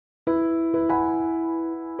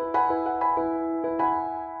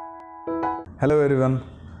Hello everyone,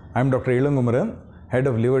 I am Dr. K Elankumaran, Head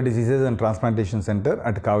of Liver Diseases and Transplantation Centre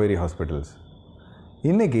at Kauvery Hospitals.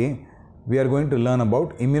 Inniki, we are going to learn about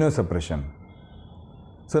immunosuppression.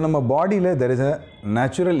 So, in our body there is a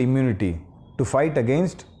natural immunity to fight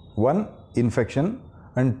against one, infection,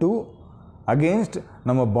 and two, against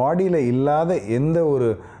நம்ம பாடியில் இல்லாத எந்த ஒரு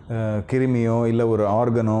கிருமியோ இல்லை ஒரு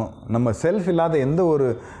ஆர்கனோ நம்ம self இல்லாத எந்த ஒரு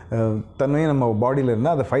தன்மையும் நம்ம பாடியில்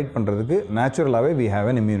இருந்தால் அதை ஃபைட் பண்ணுறதுக்கு நேச்சுரலாகவே we have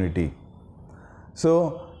an immunity. So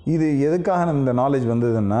இது எதுக்காக இந்த நாலேஜ்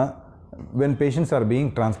வந்ததுன்னா when patients are being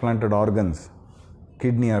transplanted organs,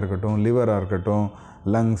 கிட்னியாக இருக்கட்டும், லிவராக இருக்கட்டும்,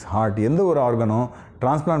 லங்ஸ், ஹார்ட், எந்த ஒரு ஆர்கனும்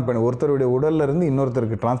டிரான்ஸ்பிளான்ட் பண்ணி ஒருத்தருடைய உடல்லேருந்து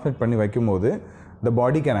இன்னொருத்தருக்கு டிரான்ஸ்மிட் பண்ணி வைக்கும்போது the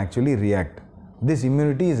body can actually react. This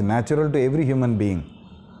immunity is natural to every human being.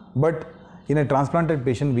 But in a transplanted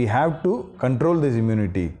patient, we have to control this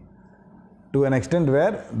immunity to an extent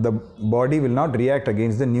where the body will not react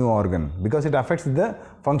against the new organ because it affects the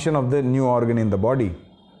function of the new organ in the body.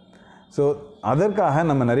 So, அதற்காக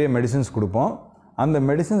நம்ம நிறைய medicines கொடுப்போம். அந்த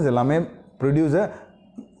medicines எல்லாமே produce a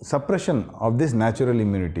suppression of this natural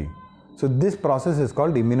immunity. So, this process is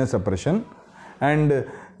called immunosuppression, and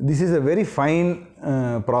this is a very fine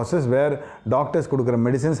process where doctors கொடுக்குற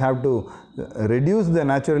medicines have to reduce the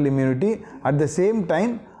natural immunity, at the same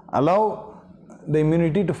time allow the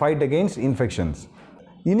immunity to fight against infections.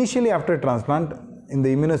 Initially after transplant,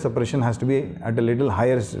 the immunosuppression has to be at a little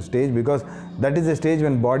higher stage because that is the stage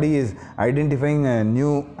when body is identifying a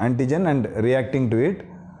new antigen and reacting to it.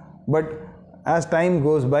 But as time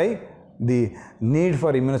goes by, the need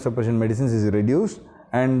for immunosuppression medicines is reduced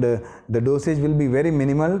and the dosage will be very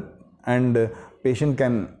minimal and patient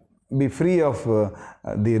can be free of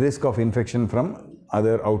the risk of infection from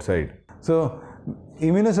other outside. So,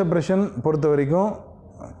 immunosuppression பொறுத்த வரைக்கும்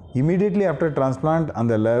immediately after transplant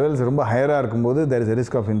அந்த levels ரொம்ப higher இருக்கும்போது there is a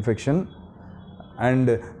risk of infection and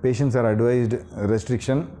patients are advised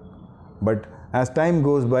restriction. But as time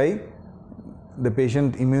goes by, the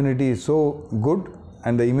patient immunity is so good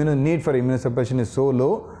and the need for immunosuppression is so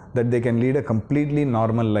low that they can lead a completely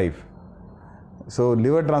normal life. So,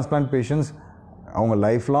 liver transplant patients, அவங்க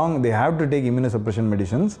lifelong they have to take immunosuppression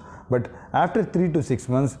medicines, but after 3 to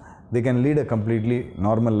 6 months they can lead a completely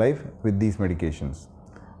normal life with these medications.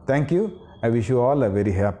 Thank you. I wish you all a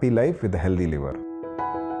very happy life with a healthy liver.